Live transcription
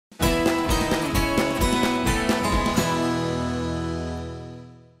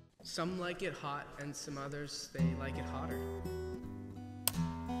Some like it hot, and some others, they like it hotter.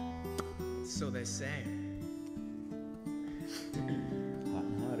 So they say. Hot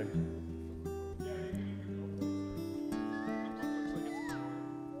and hotter.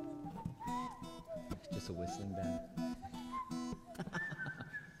 Just a whistling band.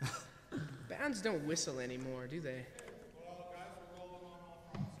 Bands don't whistle anymore, do they?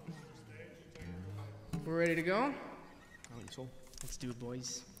 We're ready to go? Let's do it,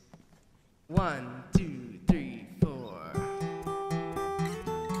 boys. 1, 2, 3, 4.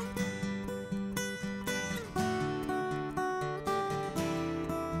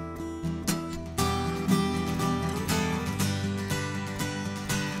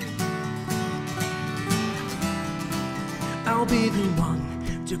 I'll be the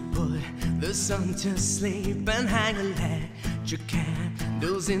one to put the sun to sleep and hang electric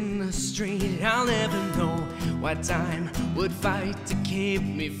candles in the street. I'll never know what time would fight to keep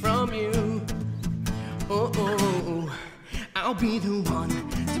me from you. Oh, oh, oh. I'll be the one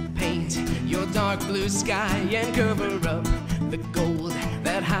to paint your dark blue sky and cover up the gold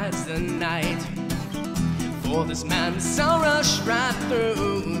that hides the night. For this madness I'll rush right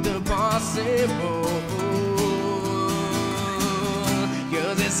through the possible.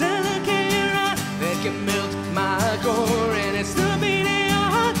 'Cause it's a look in your eye that can melt my core, and it's the beat of your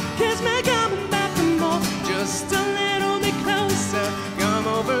heart keeps me coming back for more. Just a little bit closer, come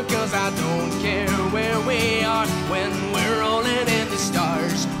over, 'cause I don't care where we are when we're rolling in the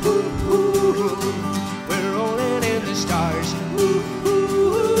stars. Ooh, ooh, ooh. We're rolling in the stars. Ooh, ooh,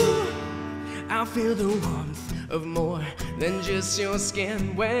 ooh. I feel the warmth of more than just your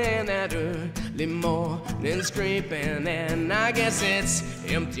skin when that early morning's creeping, and I guess it's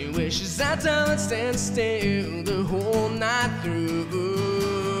empty wishes that don't stand still the whole night through.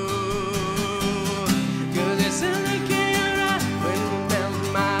 'Cause it's a look in your eye when you melt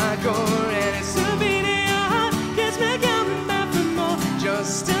my core, and it's the beat of your heart gets me coming back for more.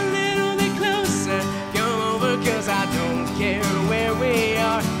 Just a little bit closer, come over, 'cause I don't care where we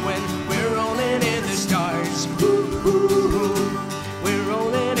are when we're rolling in the stars. Ooh, ooh, ooh. We're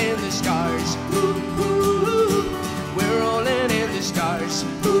rolling in the stars. Ooh, ooh, ooh. We're rolling in the stars.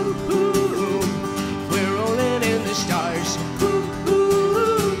 Ooh, ooh, ooh. We're rolling in the stars. Ooh, ooh,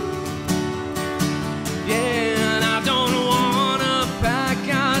 ooh. Yeah, and I don't wanna pack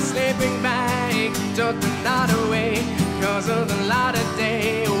our sleeping bag, tuck the night away 'cause of the light of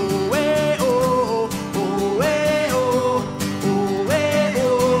day. Oh, way, oh, oh, way, oh, oh, way, oh,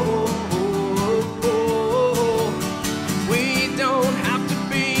 oh, oh. We don't have to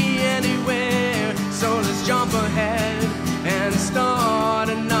be anywhere, so let's jump ahead and start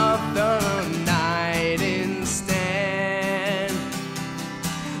another night instead.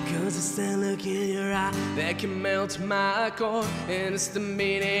 'Cause it's that look in your eye that can melt my core, and it's the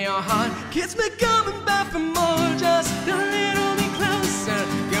beat of your heart keeps me coming back for more. Just a little bit closer,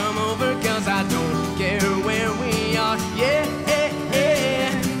 come over, 'cause I don't care where we are. Yeah, yeah,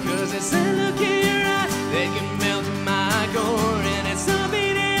 yeah. 'Cause it's that look in your eye that can melt my core, and it's the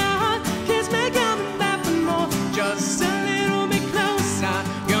beat of your heart keeps me coming back for more. Just a little bit closer,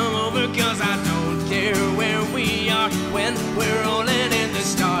 come over, 'cause I don't care where we are when we're rolling in the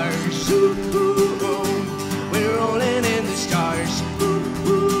stars. Ooh, ooh, ooh. We're rolling in the stars. Ooh,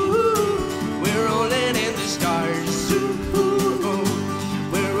 ooh, ooh. We're rolling in the stars. Ooh, ooh, ooh.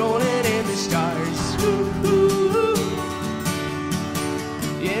 We're rolling in the stars. Ooh, ooh, ooh.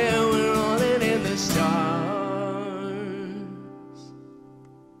 Yeah, we're rolling in the stars.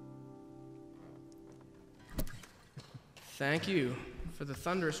 Thank you for the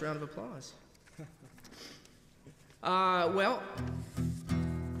thunderous round of applause. Well,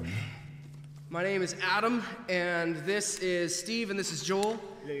 my name is Adam, and this is Steve, and this is Joel.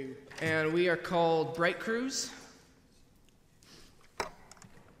 Hello. And we are called Britecruise.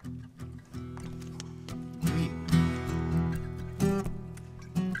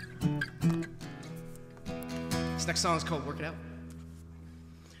 This next song is called Work It Out.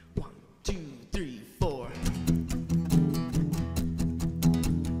 1, 2, 3, 4.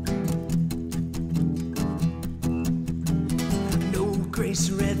 No grace,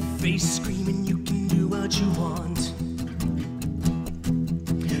 red face, screaming you can do what you want.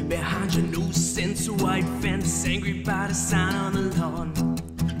 Behind your no sense, white fence, angry by the sign on the lawn.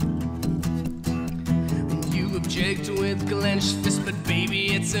 And you object with clenched fist, but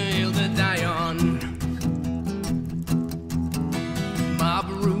baby, it's a hill to die on. Mob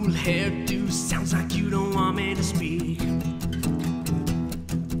rule hairdo, sounds like you don't want me to speak.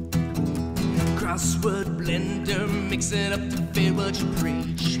 Crossword blender, mix it up to fit what you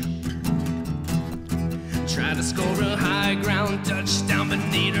preach. Try to score a high ground touchdown, but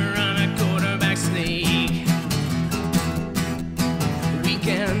need to run a quarterback sneak. We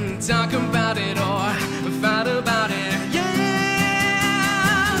can talk about it or fight about it,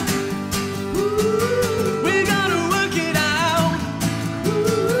 yeah. Ooh, we gotta work it out.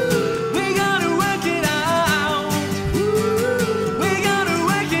 Ooh, we gotta work it out. Ooh, we gotta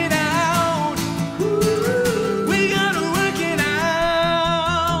work it out. Ooh, we gotta work it out.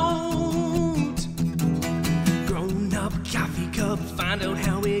 Grown up coffee cup, find out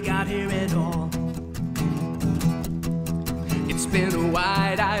how we got here at all. It's been a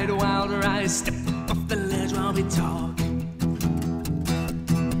wide-eyed wild ride. Step off the ledge while we talk.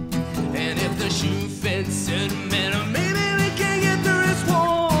 And if the shoe fits it, man, maybe we can get through this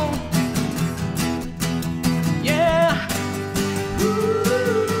wall. Yeah.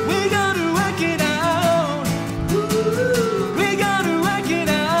 Ooh, we gotta work it out. Ooh, we gotta work it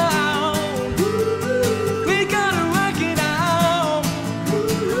out. Ooh, we gotta work it out.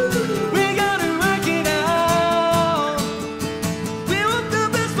 Ooh, we gotta work it out. We want the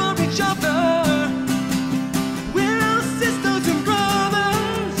best for each other. We're all sisters and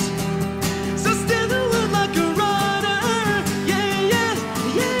brothers. So steer the world like a rudder. Yeah, yeah,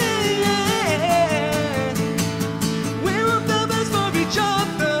 yeah, yeah. We want the best for each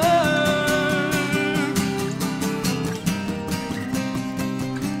other.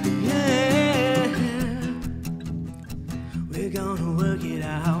 Yeah. We're gonna work it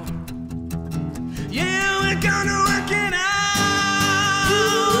out. Yeah, we're gonna work it out.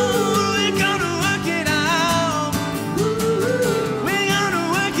 We're gonna work it out. We're gonna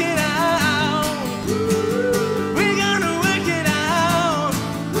work it out. We're gonna work it out.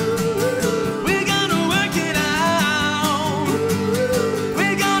 We're gonna work it out.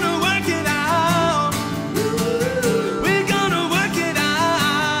 We're gonna work it out. We're gonna work it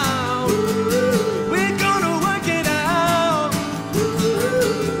out. We're gonna work it out.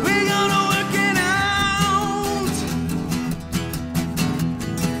 We're gonna work it out.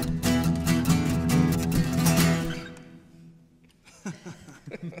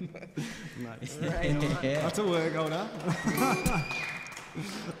 Nice. Yeah. That's a workout, huh?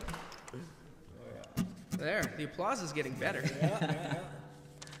 There, the applause is getting better.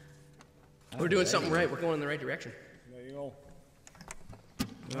 We're doing something right. We're going in the right direction. There you go.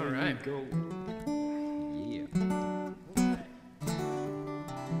 All right. Go. Yeah.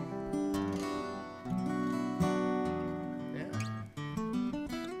 Yeah.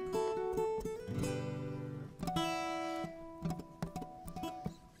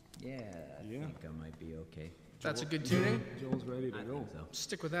 Yeah, I Yeah. think I might be okay. That's a good tuning. Joel's ready to I go. think so.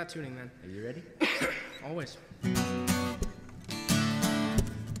 Stick with that tuning then. Are you ready? Always.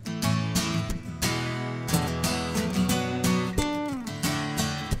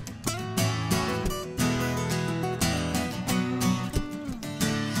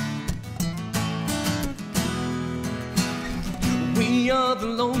 We are the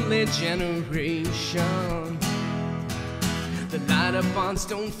lonely generation. The light up on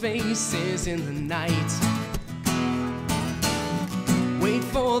stone faces in the night. Wait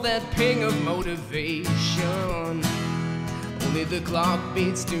for that ping of motivation. Only the clock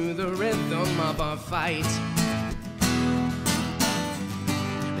beats to the rhythm of our fight.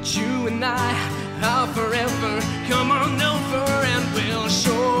 But you and I are forever. Come on over and we'll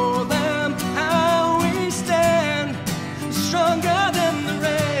show them how we stand. Stronger than the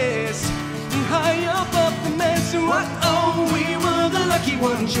rest, high above the mess. Oh, we were the lucky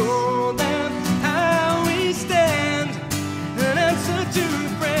ones. Show them how we stand. An answer to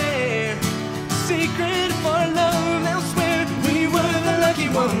prayer, secret for love elsewhere. We were the lucky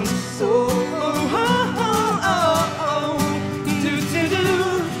ones. Oh, oh, oh, oh, oh, oh. Do, do, do.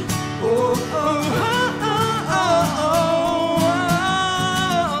 Oh, oh, oh, oh, oh,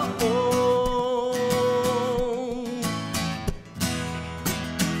 oh, oh.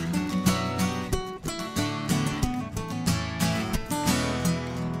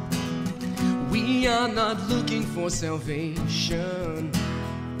 We are not looking for salvation,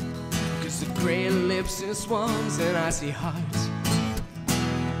 'cause the gray lips and swans and icy hearts.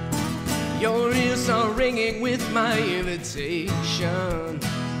 Your ears are ringing with my invitation,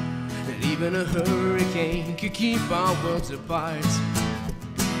 that even a hurricane could keep our worlds apart.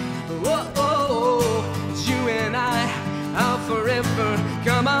 Oh, oh, oh, it's you and I are forever.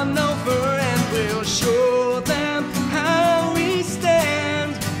 Come on over and we'll show them how we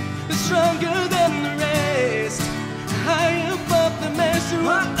stand. Stronger than the rest, high above the mess.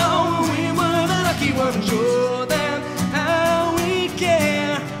 Oh, we were the lucky ones. Show them how we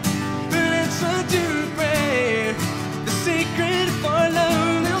care. An answer to prayer, the secret for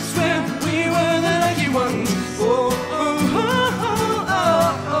love elsewhere. We were the lucky ones.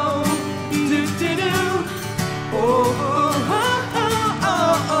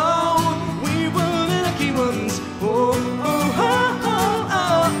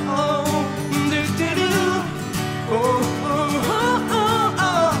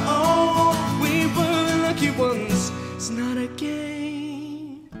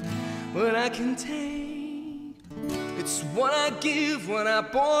 I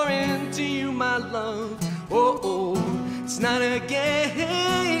pour into you my love. Oh, oh, it's not a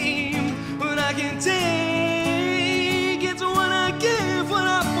game, but I can take. It's what I give when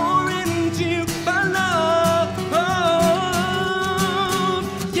I pour into you my love.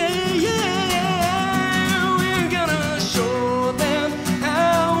 Yeah, yeah, we're gonna show them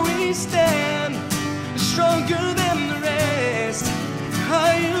how we stand, stronger than the rest,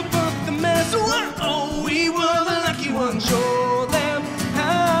 high above the mess. Oh, we were the lucky ones. Show them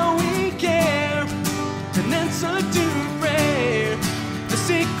how we care, and answer to prayer, the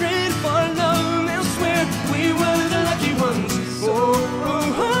secret for love elsewhere. We were the lucky ones. Oh,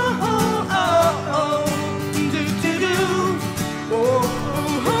 oh, oh, oh, oh, oh. Do, do, do. Oh,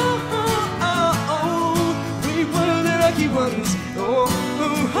 oh, oh, oh, oh. We were the lucky ones. Oh,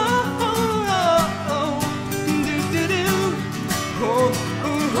 oh, oh, oh, oh. Do, do, do. Oh,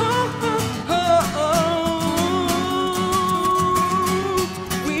 oh, oh, oh, oh.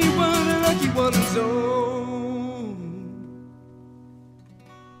 We were the lucky ones. Oh.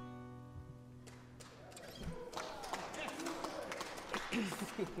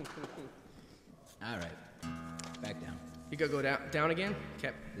 All right, back down. You gotta go down again?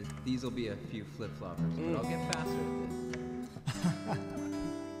 Okay. These will be a few flip-floppers, but I'll get faster at this.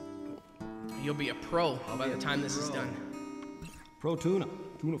 You'll be a pro by the time this is done. Pro tuna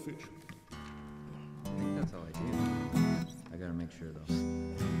fish. I think that's all I do. I gotta make sure though.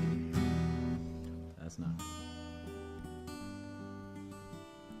 That's not.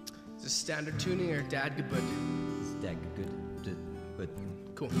 Is this standard tuning or dad good? It's deck good, but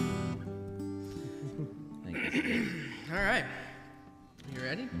Cool. I think it's good. All right. You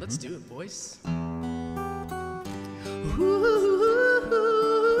ready? Let's do it, boys.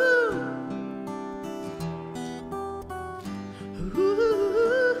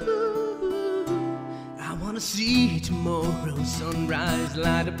 I wanna see tomorrow's sunrise,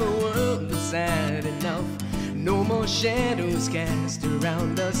 light up a world that's sad enough. No more shadows cast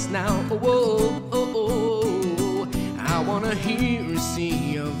around us now. Oh, oh, oh, oh. I wanna hear and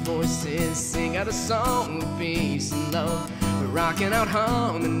see your voices sing out a song of peace and love, rocking out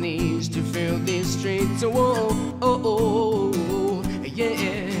harmonies to fill these streets. Oh, oh, oh, oh,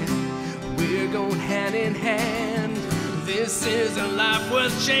 yeah. We're going hand in hand. This is a life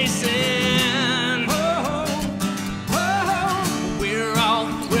worth chasing. Oh, oh, we're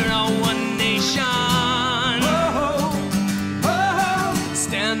all one nation. Oh, oh,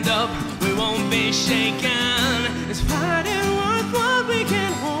 stand up, we won't be shaken. It's fighting worth what we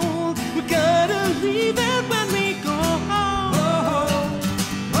can hold. We gotta leave it when we go home.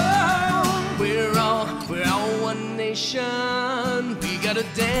 Oh, oh, we're all one nation. We gotta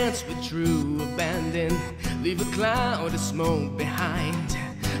dance with true abandon. Leave a cloud of smoke behind.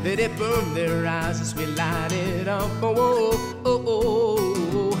 Let it burn their eyes as we light it up. Oh, oh, oh,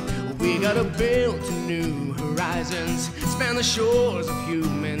 oh. We gotta build to new horizons, span the shores of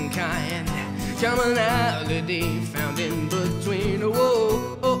humankind. Commonality found in between.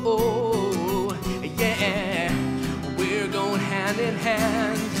 Oh, oh, oh, yeah. We're going hand in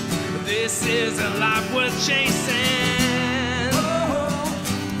hand. This is a life worth chasing. Oh,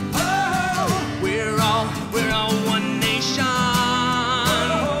 oh, we're all one nation.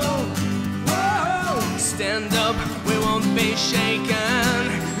 Oh, oh, stand up, we won't be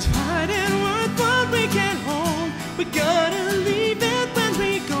shaken. It's fighting worth what we can hold. We gotta leave it when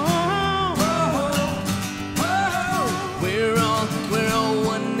we go home. We're all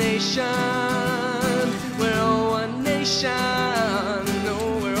one nation. We're all one nation.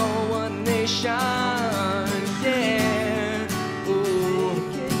 No, we're all one nation. Yeah. Oh,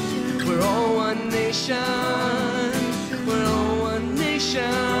 we're all one nation. We're all one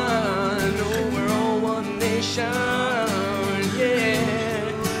nation. No, we're all one nation. Yeah.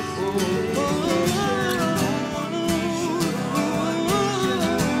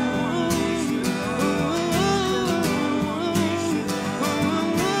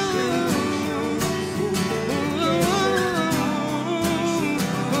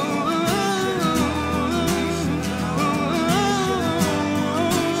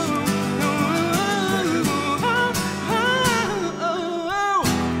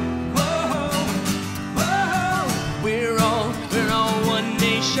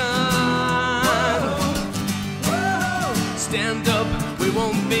 Stand up, we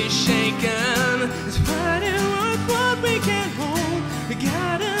won't be shaken. It's fighting worth what we can hold. We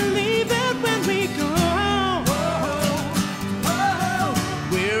gotta leave it when we go home.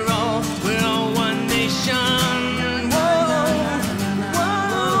 We're all one nation. Whoa,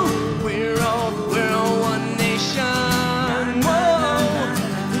 whoa. We're all one nation. Whoa,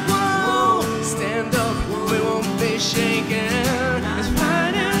 whoa. Stand up, we won't be shaken. It's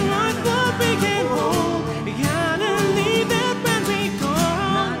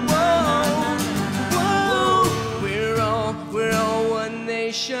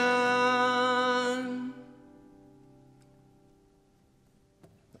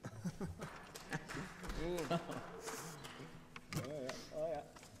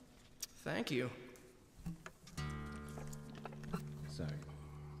Thank you. Sorry.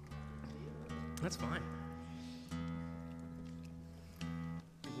 That's fine.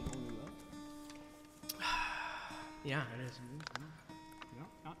 Yeah, it is.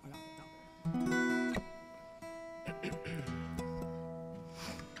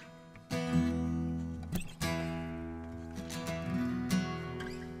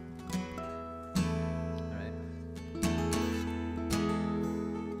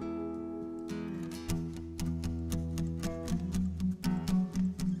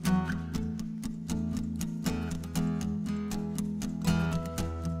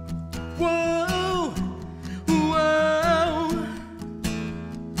 Whoa, whoa,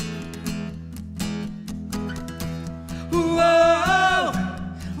 whoa,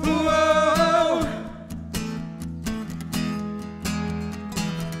 whoa.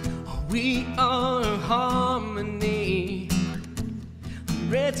 We are harmony,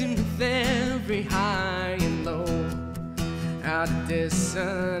 written with every high and low. How the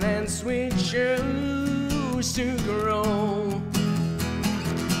dissonance we choose to grow.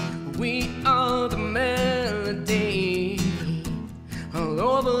 We are the melody, all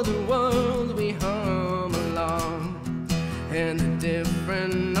over the world we hum along, and the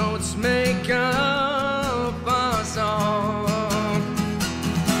different notes make up our song.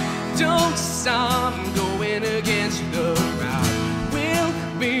 Don't stop going against the crowd, we'll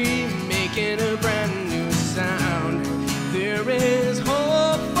be making a brand new sound. There is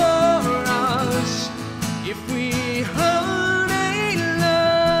hope for us if we hold a love.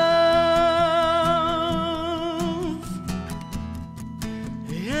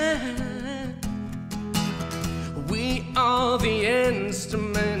 Yeah. We are the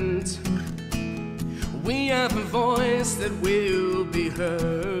instrument, we have a voice that will be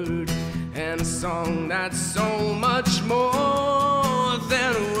heard, and a song that's so much more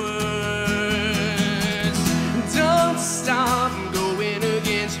than words. Don't stop going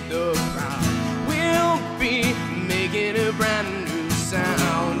against the crowd, we'll be making a brand new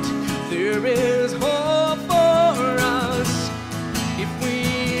sound. There is hope for us if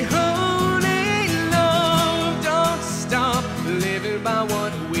we hold a love. Don't stop living by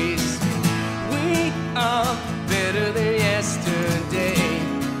what we say, we are better than yesterday.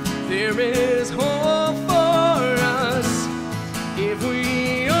 There is hope for us if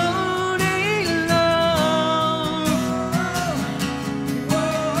we own a love.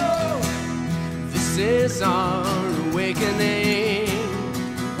 Whoa, this is our awakening.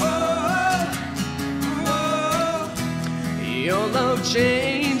 Whoa, whoa, your love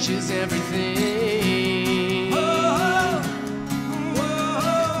changes everything. Whoa,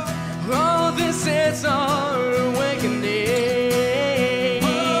 whoa, oh, this is our awakening.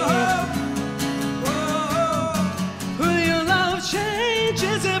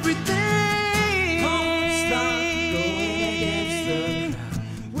 Changes everything. Don't stop going against the crowd,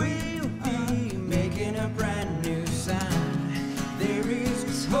 we'll be making a brand new sound. There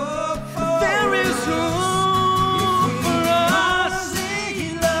is hope for there is hope for us.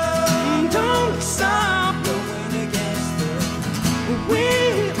 Don't stop going against the crowd, we'll be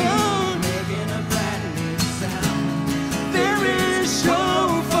making a brand new sound. There is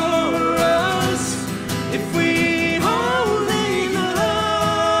hope for us if we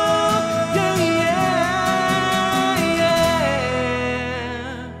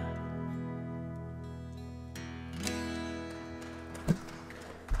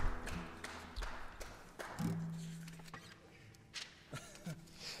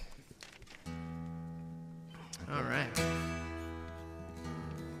all right.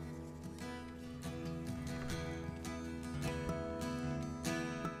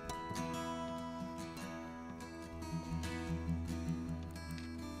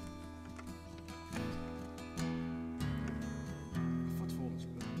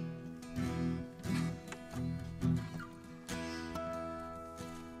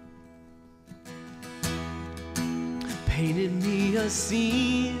 Painted me a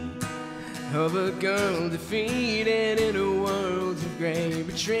scene of a girl defeated in a world of gray,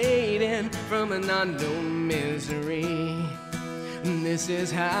 betrayed and from an unknown misery. And this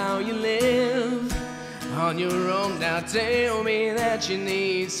is how you live on your own. Now tell me that you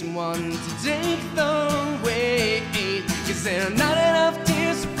need someone to take the weight, 'cause there are not enough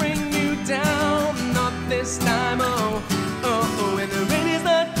tears to bring you down. Not this time, oh, oh, oh. And the rain is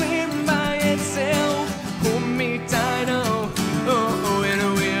not clearing by itself. Hold me tight, oh, oh, oh. And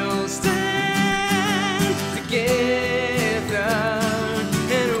we'll stand together,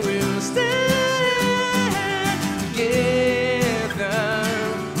 and we'll stand together.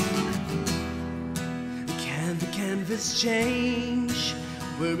 seasons change,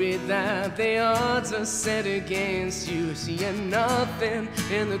 worried that the odds are set against you, seeing nothing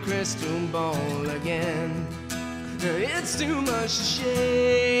in the crystal ball again. It's too much to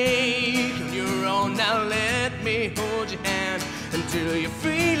shake on your own. Now let me hold your hand until you're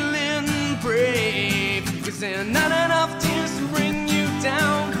feeling brave, 'cause there are not enough tears to bring you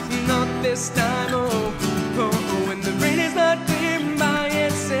down. Not this time, oh, oh, oh. When the rain is not clearing by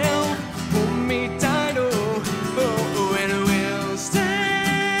itself, hold me tight, oh, oh, oh. And we'll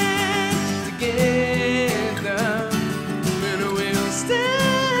stand together, and we'll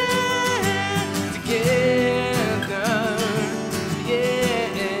stand together,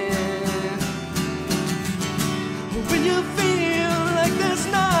 yeah. When you feel like there's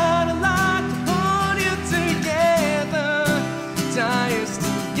not a lot to hold you together, tie us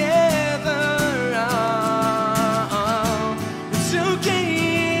together, oh. It's okay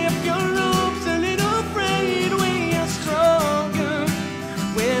if your rope's a little frayed, we are stronger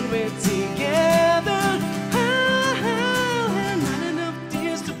when we're together. Not enough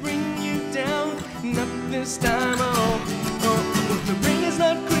tears to bring you down, not this time, oh, oh, oh. The ring is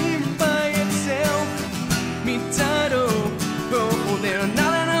not clean by itself, me tight, oh, oh, oh. There are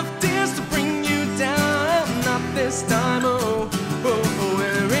not enough tears to bring you down, not this time, oh, oh, oh.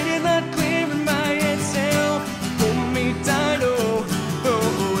 And the ring is not clearing by itself, hold me tight, oh, oh,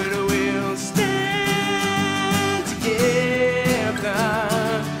 oh. And we'll stand together,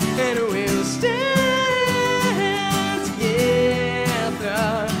 and we'll stand together,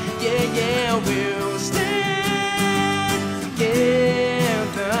 yeah, yeah, we'll stand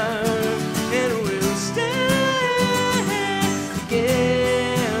together, and we'll stand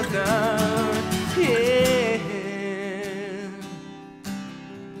together, yeah.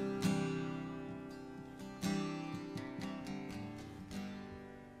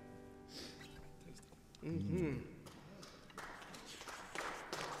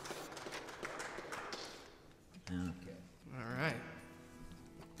 Okay. All right.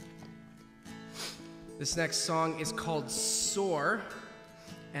 This next song is called Soar,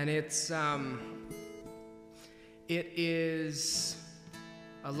 and it is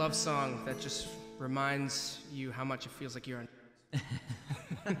a love song that just reminds you how much it feels like you're on.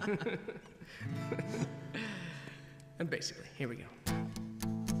 And basically, here we go.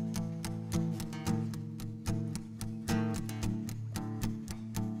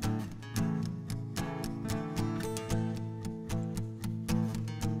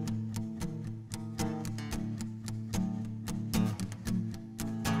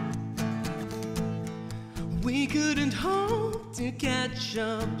 We couldn't hope to catch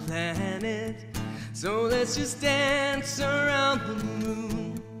a planet, so let's just dance around the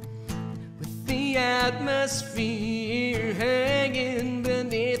moon with the atmosphere hanging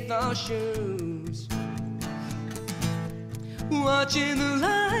beneath our shoes, watching the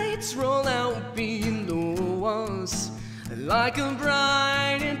lights roll out below us like a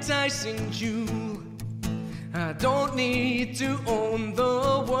bright enticing jewel. I don't need to own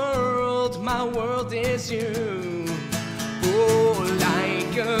the world, my world is you. Oh,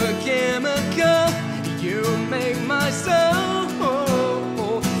 like a chemical, you make my soul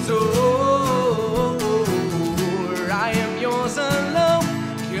soar. I am yours alone,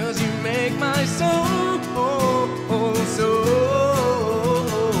 'cause you make my soul soar.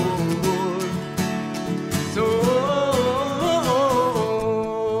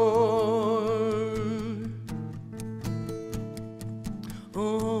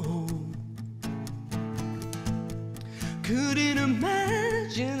 Couldn't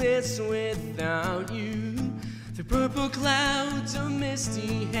imagine this without you. The purple clouds of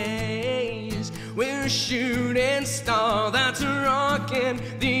misty haze, we're a shooting star that's rocking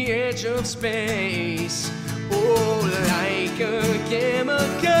the edge of space. Oh, like a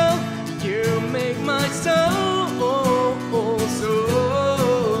chemical, you make my soul soar.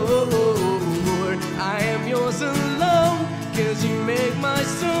 I am yours alone, 'cause you make my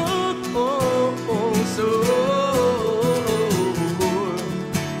soul soar.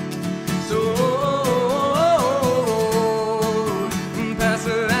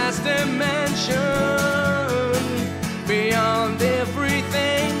 Beyond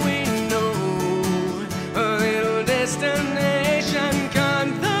everything we know, a little destination,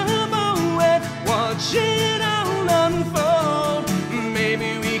 come the moment, watch it all unfold.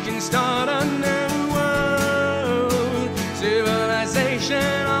 Maybe we can start a new world,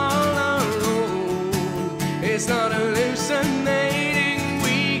 civilization all alone. It's not hallucinating,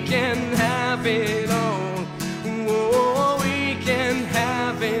 we can have it all. Whoa, we can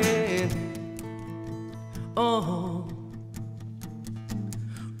have it all.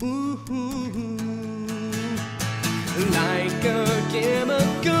 Ooh. like a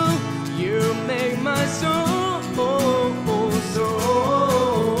chemical. You make my soul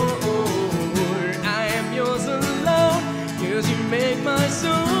soul. I am yours alone, 'cause you make my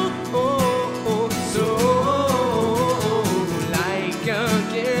soul soul. Like a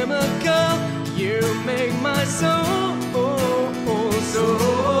chemical, you make my soul soul.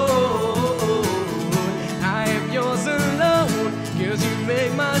 I am yours alone, 'cause you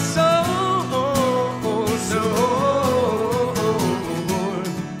make my soul soul.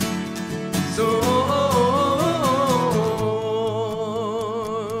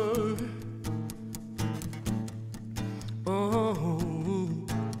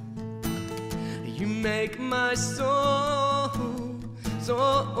 You make my soul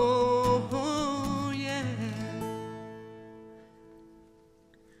soul, yeah.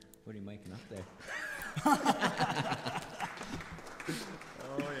 What are you miking up there?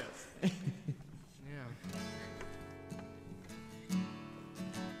 Oh, yes. Yeah.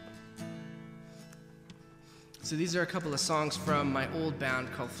 So these are a couple of songs from my old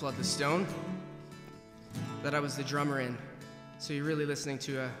band called Flood the Stone that I was the drummer in. So you're really listening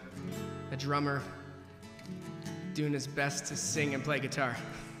to a drummer doing his best to sing and play guitar.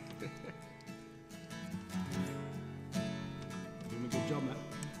 Doing a good job, man.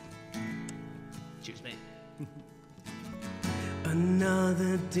 Cheers, mate.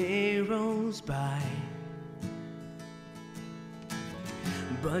 Another day rolls by,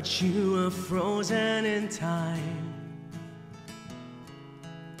 but you are frozen in time.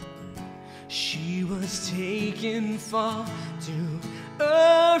 She was taken far too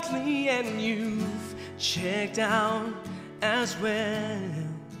early, and you've checked out as well.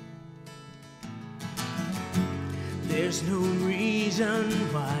 There's no reason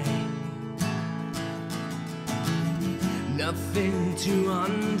why, nothing to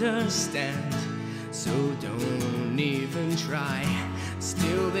understand, so don't even try.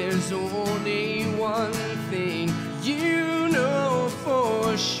 Still, there's only one thing you know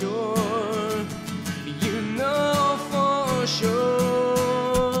for sure. You know for sure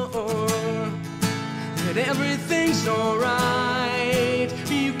that everything's alright.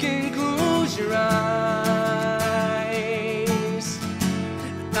 You can close your eyes.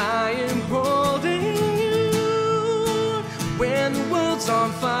 I am holding you when the world's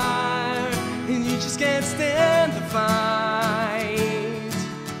on fire and you just can't stand the fight.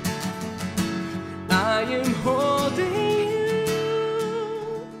 I am holding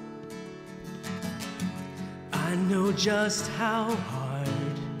you. I know just how hard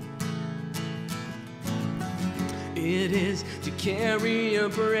it is to carry a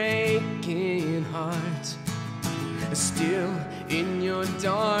breaking heart. Still, in your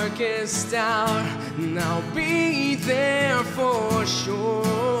darkest hour, and I'll be there for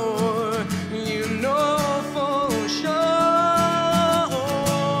sure. You know for sure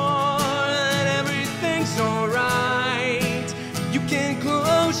that everything's alright. You can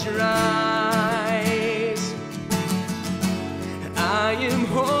close your eyes. I am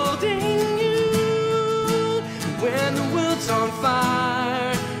holding you when the world's on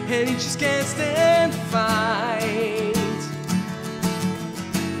fire and you just can't stand the fight.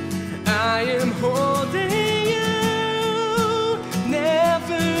 I am holding you,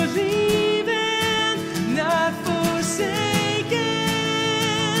 never leaving, not forsaken.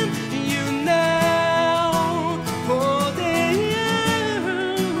 You now holding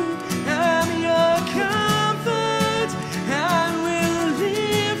you, I'm your comfort. I will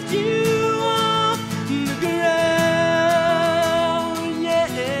lift you off the ground,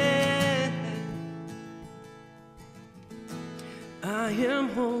 yeah. I am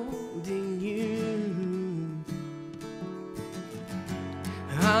holding you.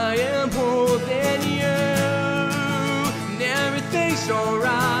 I am holding you. And everything's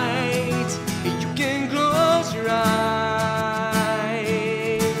alright. You can close your eyes.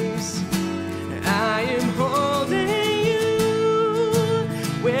 I am holding you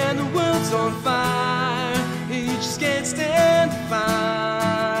when the world's on fire and you just can't stand the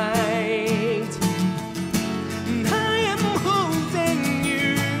fight. And I am holding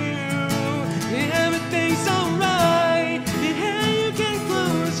you. Everything's alright. Yeah, you can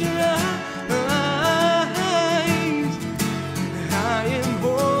close your eyes. I am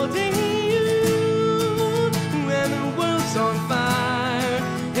holding you when the world's on fire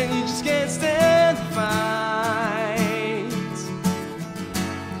and you just can't stand the fight.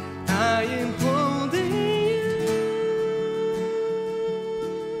 I am holding you.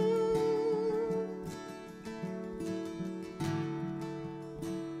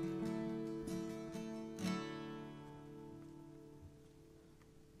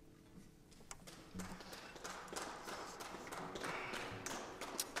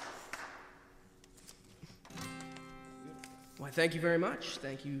 Thank you very much.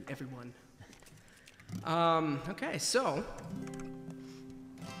 Thank you, everyone. Okay, so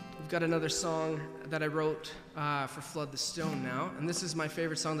we've got another song that I wrote for Flood the Stone now, and this is my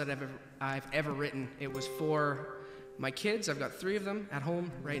favorite song that I've ever written. It was for my kids. I've got 3 of them at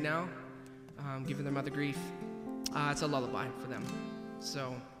home right now, giving their mother grief. It's a lullaby for them.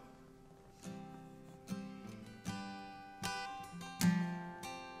 So.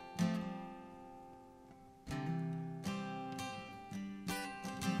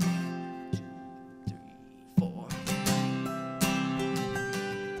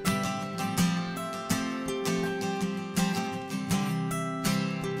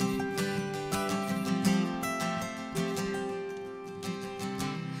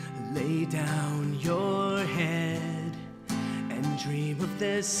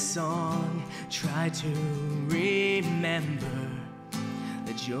 This song, try to remember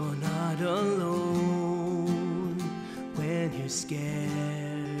that you're not alone when you're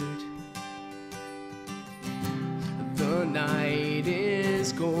scared. The night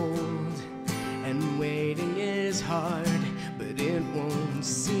is cold and waiting is hard, but it won't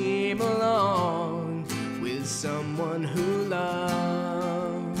seem long with someone who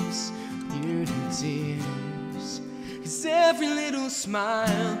loves you to tears. 'Cause every little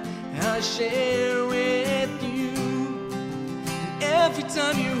smile I share with you, and every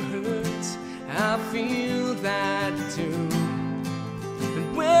time you hurt, I feel that too.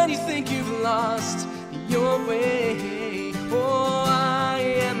 And when you think you've lost your way, oh, I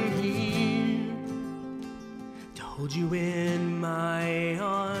am here to hold you in my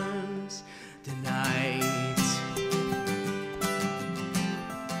arms tonight.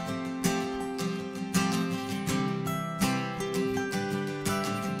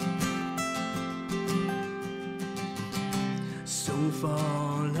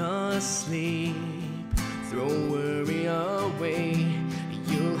 Fall asleep, throw worry away.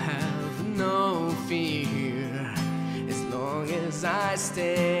 You'll have no fear as long as I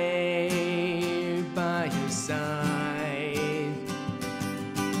stay by your side.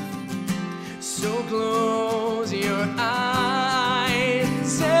 So close your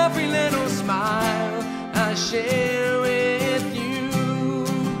eyes, every little smile I share with you,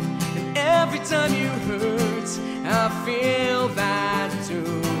 and every time you hurt, I feel that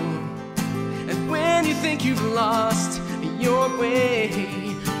too. And when you think you've lost your way,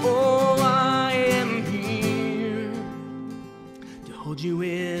 oh, I am here to hold you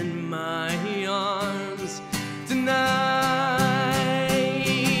in my arms tonight.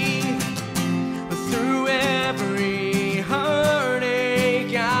 Through every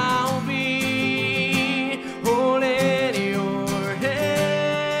heartache, I'll be holding your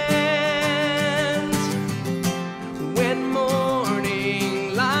hand. When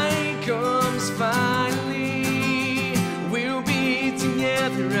morning light comes finally, we'll be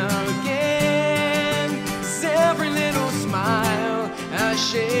together again. 'Cause every little smile I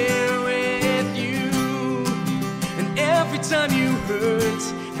share with you, and every time you hurt,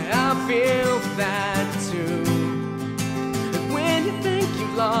 I feel that too. And when you think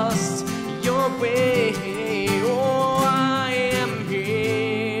you've lost your way, oh, I am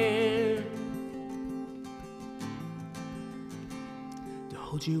here to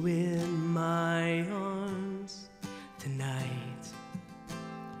hold you in my arms tonight.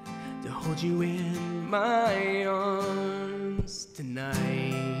 To hold you in my arms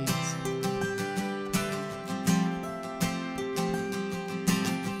tonight.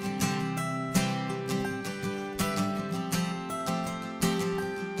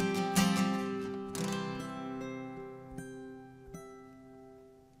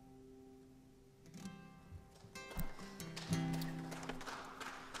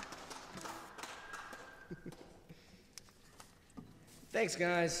 Thanks,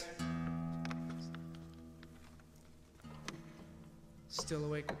 guys. Still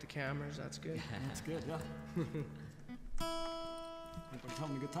awake with the cameras, that's good. That's good, yeah. Everybody's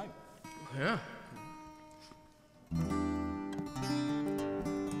having a good time. Yeah.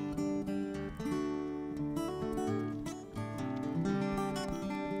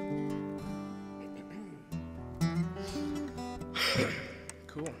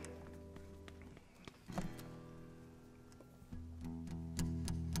 Cool.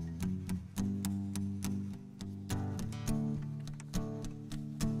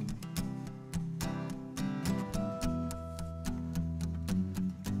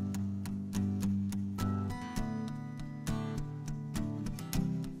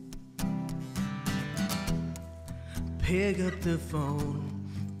 Pick up the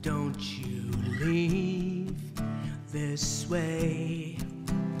phone, don't you leave this way.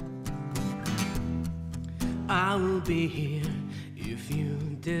 I will be here you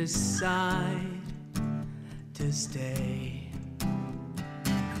decide to stay.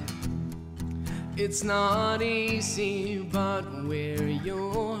 It's not easy, but we're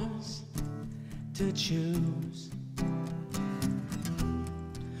yours to choose.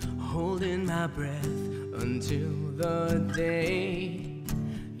 Holding my breath until the day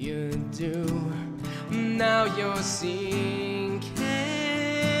you do. Now you're sinking,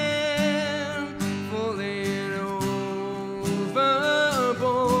 falling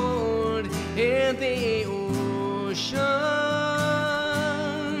overboard in the ocean.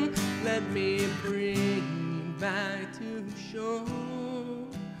 Let me bring you back to shore.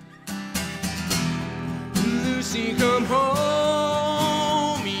 Lucy, come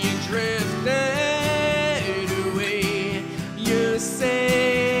home, you drifted away. You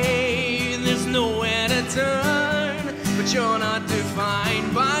say there's nowhere to turn, but you're not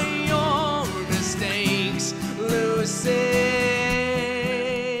defined by your mistakes, Lucy.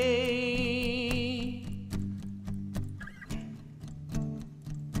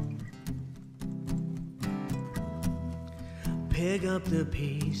 Pick up the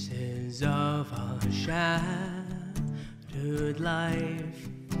pieces of our shattered life,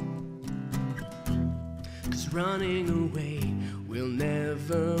 'cause running away will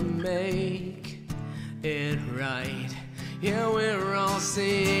never make it right. Yeah, we're all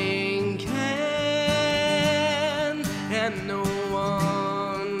sinking, and no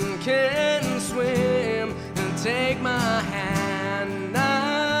one can swim. And take my hand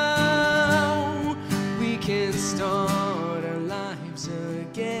now, we can start our lives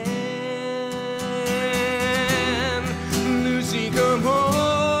again. Lucy, come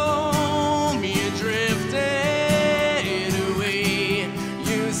home, you drifted away.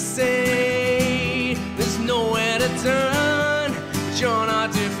 You say there's nowhere to turn, but you're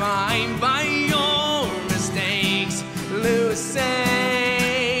not defined by your mistakes, Lucy.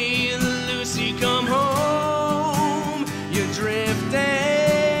 Lucy, come home, you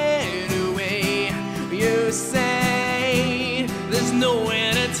drifted away. You say there's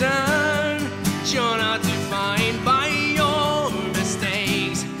nowhere to turn, but you're not defined by your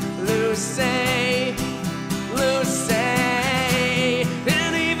mistakes, Lucy. Lucy.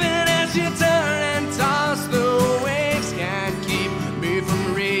 And even as you turn and toss, the waves can't keep me from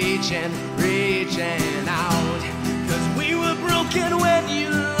reaching out. 'Cause we were broken when you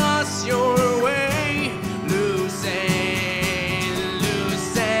lost your way, Lucy.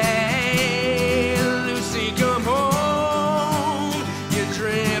 Lucy. Lucy, come home, you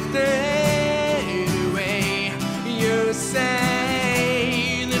drifted away. You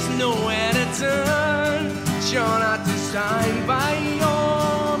say there's nowhere to turn, but you're not designed by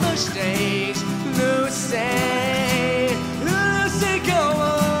your mistakes, Lucy. Lucy, come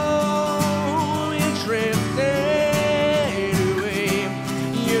home, you drifted away.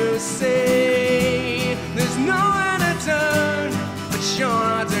 You say there's nowhere to turn, but you're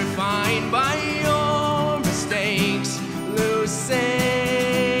not defined by your mistakes, Lucy.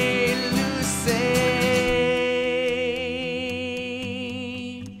 Lucy.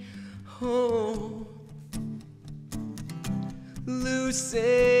 Oh, Lucy.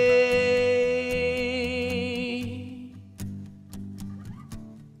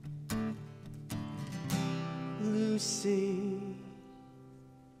 Lucy.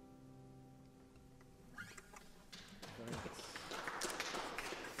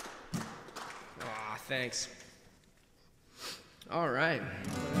 Aw, thanks. All right.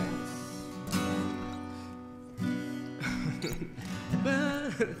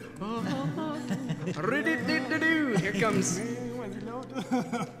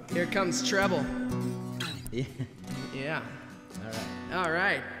 Here comes treble. Yeah. Yeah. All right. All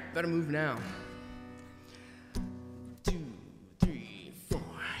right. Better move now. 2, 3, 4.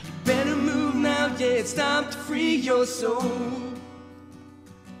 You better move now. Yeah, it's time to free your soul.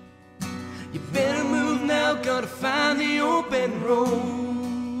 You better move now. Gotta find the open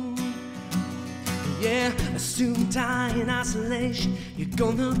road. Yeah, assume die in isolation. You're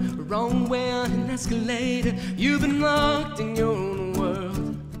going the wrong way on an escalator. You've been locked in your own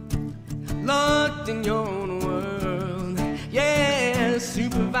world. Locked in your own world. Yeah,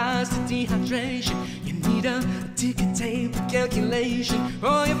 supervised dehydration. You need a ticket tape calculation.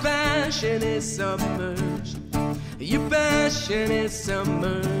 Oh, your passion is submerged. Your passion is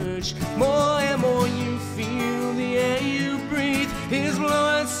submerged. More and more you feel the air you breathe is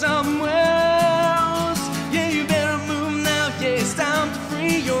blowing somewhere else. Yeah, you better move now. Yeah, it's time to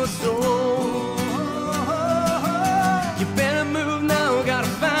free your soul. You better move now. Gotta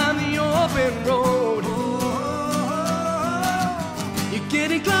find the open road. You're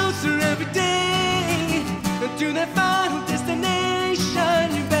getting closer every day to that final destination.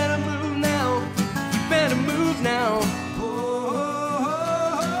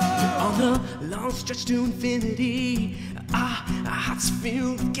 on a long stretch to infinity. Our hearts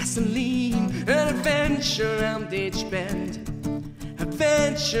filled with gasoline. An adventure round each bend.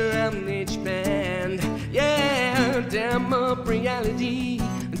 Adventure round each bend. Yeah, damn up reality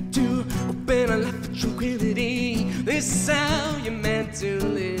to open a life of tranquility. This is how you're meant to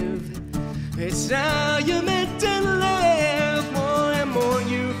live. It's how you're meant to live. More and more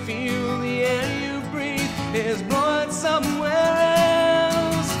you feel the air you breathe is blowing somewhere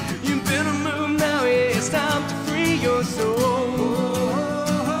else. You better move now, it's time to free your soul.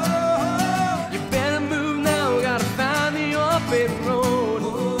 You better move now, gotta find the open road.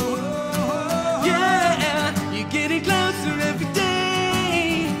 Yeah, you're getting closer every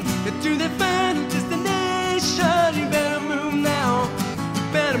day to the final destination. You better move now, you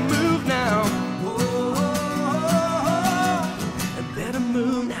better move now. Better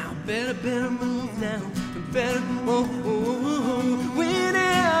move now, better move now. Better, we're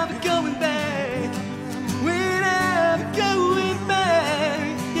never going back. We're never going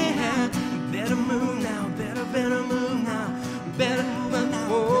back. Yeah, better move now, better move now. Better,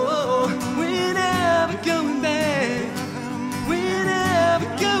 we're never going back. We're never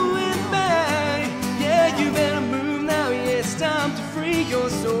going back. Yeah, you better move now. Yeah, it's time to free your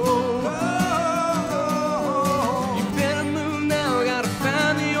soul. You better move now. Gotta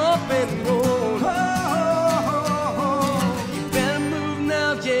find the open road. You better move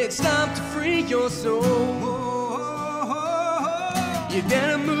now. Yeah, it's time to free your soul. You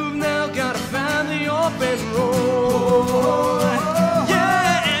better move now. Gotta find the open road.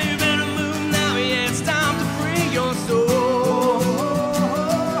 Yeah, you better move now. Yeah, it's time to free your soul.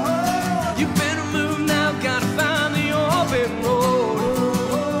 You better move now. Gotta find the open road.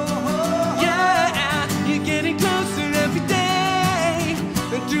 Yeah, you're getting closer every day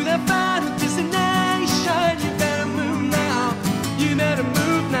to that final destination. You better move now. You better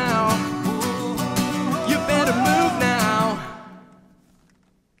move now. You better move now.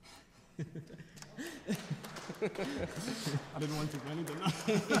 I didn't want to do anything.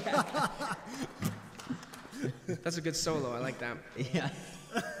 That's a good solo. I like that. Yeah.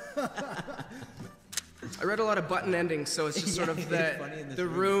 I read a lot of button endings, so it's just sort of the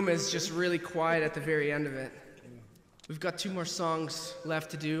room is just really quiet at the very end of it. We've got 2 more songs left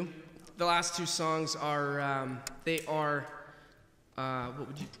to do. The last 2 songs are what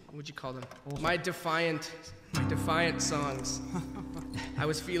would you call them? My defiant songs. I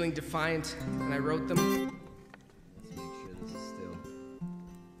was feeling defiant, and I wrote them. Let's make sure this is still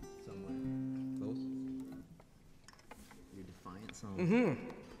somewhere close. Your defiant song. Mm-hmm.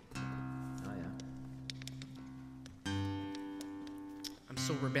 Oh yeah. I'm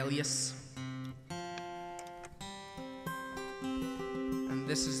so rebellious. And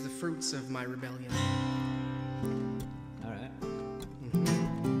this is the fruits of my rebellion. All right.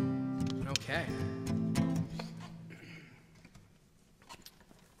 Mm-hmm. Okay.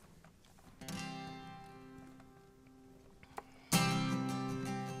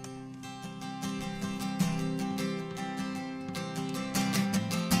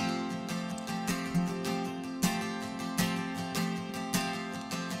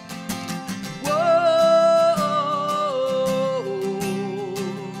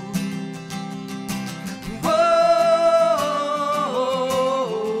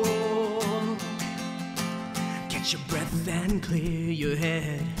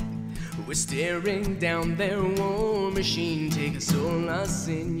 Staring down their war machine, take a solace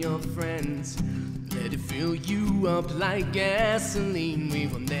in your friends. Let it fill you up like gasoline. We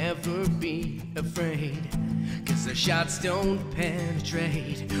will never be afraid, 'cause the shots don't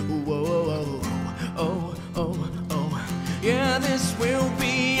penetrate. Whoa, oh, oh, oh. Yeah, this will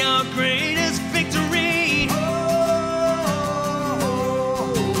be our greatest victory.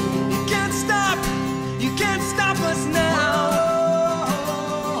 You can't stop us now.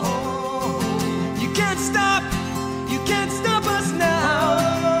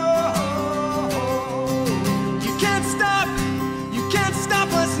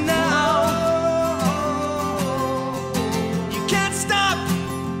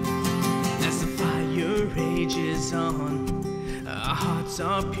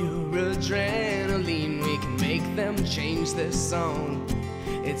 Our pure adrenaline, we can make them change their song.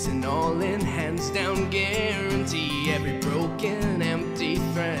 It's an all-in, hands-down guarantee. Every broken, empty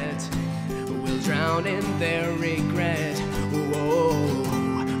threat will drown in their regret. Whoa,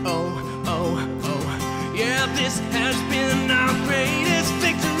 oh, oh, oh. Yeah, this has been our greatest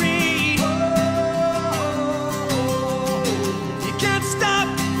victory. You can't stop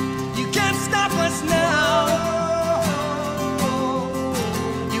us now.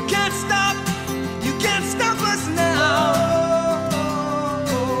 You can't stop us now.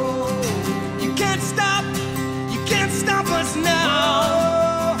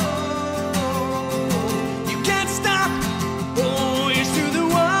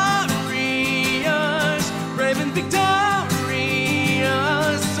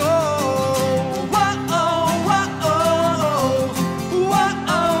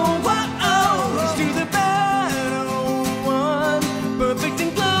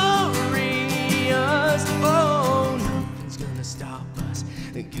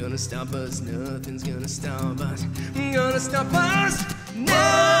 Gonna stop us, nothing's gonna stop us. Gonna stop us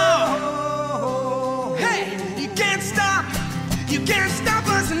now. Hey, you can't stop us now. You can't stop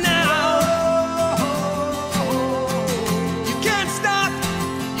us now. You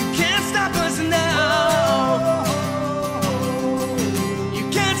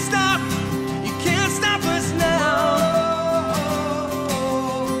can't stop us now.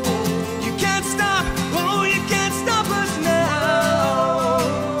 You can't stop, oh, you can't stop us now.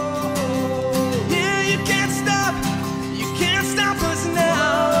 Yeah, you can't stop us now.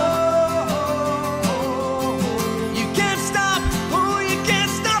 You can't stop, oh, you can't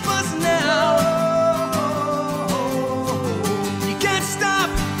stop us now. You can't stop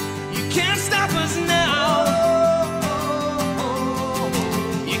us now.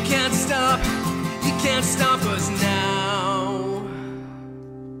 You can't stop us now.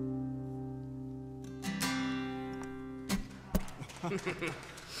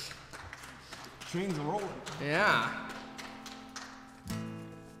 Trains are rolling. Yeah.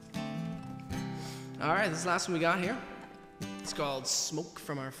 All right, this is the last one we got here. It's called Smoke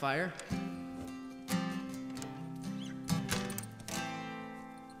from Our Fire.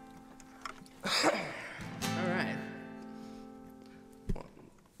 All right. 1,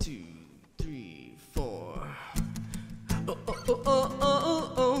 2, 3, 4. Oh, oh, oh, oh, oh,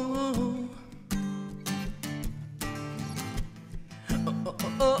 oh, oh. Oh, oh,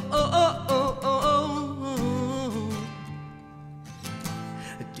 oh, oh, oh, oh, oh.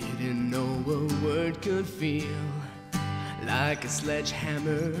 I didn't know a word could feel like a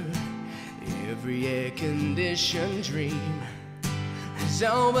sledgehammer. Every air-conditioned dream is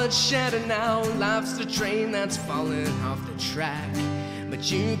all but shattered now. Life's the train that's falling off the track, but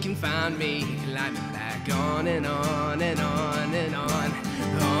you can find me climbing back on and on and on and on,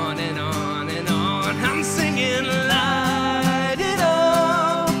 on and on and on. I'm singing, light it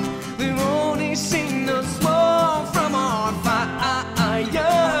up. They've only seen the smoke from our fire.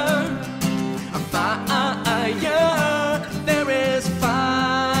 There is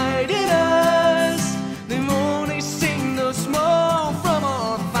fight in us. They've only seen the smoke from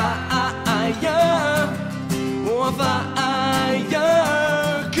our fire. Oh,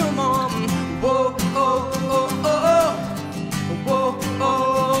 fire, come on. Whoa, oh, oh, oh, oh. Whoa,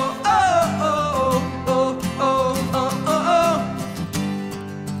 oh, oh, oh, oh, oh, oh, oh.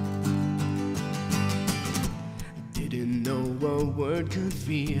 Didn't know a word could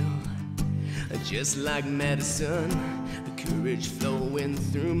feel just like medicine, the courage flowing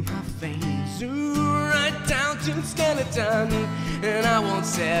through my veins, ooh, right down to the skeleton. And I won't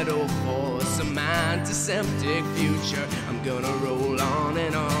settle for some antiseptic future. I'm gonna roll on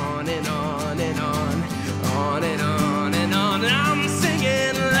and on and on and on, on and on and on. And I'm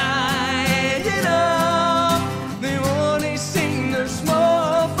singing, light it up. They've only seen the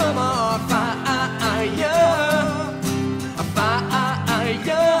smoke from our fire.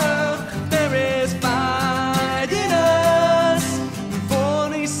 There is fight in us. We've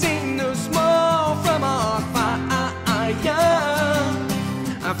only seen the smoke from our fire.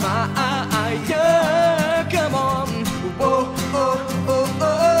 Fire, come on. Whoa, oh, oh,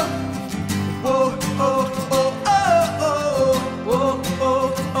 oh. Whoa, oh, oh, oh, oh. Whoa,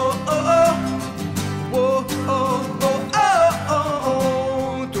 oh, oh, oh. Whoa, oh, oh, oh,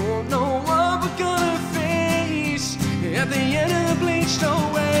 oh. Don't know what we're gonna face at the end of the bleached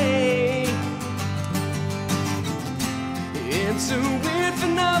away. It's a weird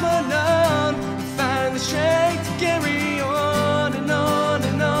phenomenon. Find the strength to carry on and on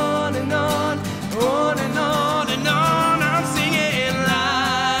and on and on, on and on and on. I'm singing,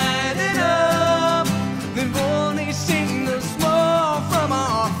 light it up. They've only seen the smoke from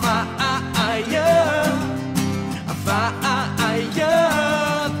our fire.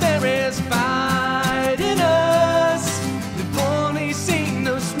 There is fight in us. They've only seen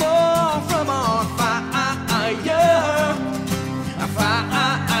the smoke from our fire.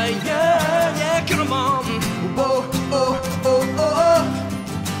 Yeah, come on. Whoa, oh, oh, oh.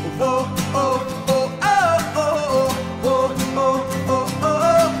 Whoa, oh, oh, oh, oh. Whoa, oh, oh,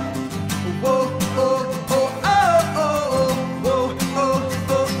 oh. Whoa, oh, oh, oh.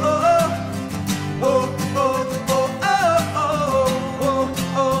 Whoa, oh, oh, oh.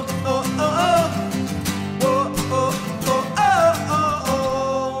 Whoa, oh, oh,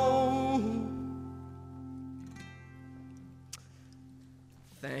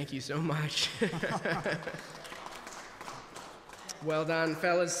 Thank you so much. Well done,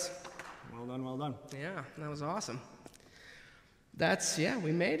 fellas. Well done, well done. Yeah, that was awesome. That's, yeah,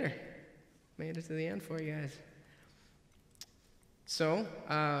 we made her. Made it to the end for you guys. So,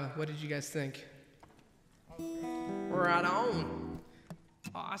 what did you guys think? Right on.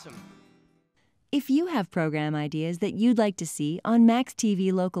 Awesome. If you have program ideas that you'd like to see on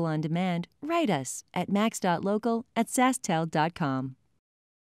maxTV Local On Demand, write us at max.local@sasktel.com.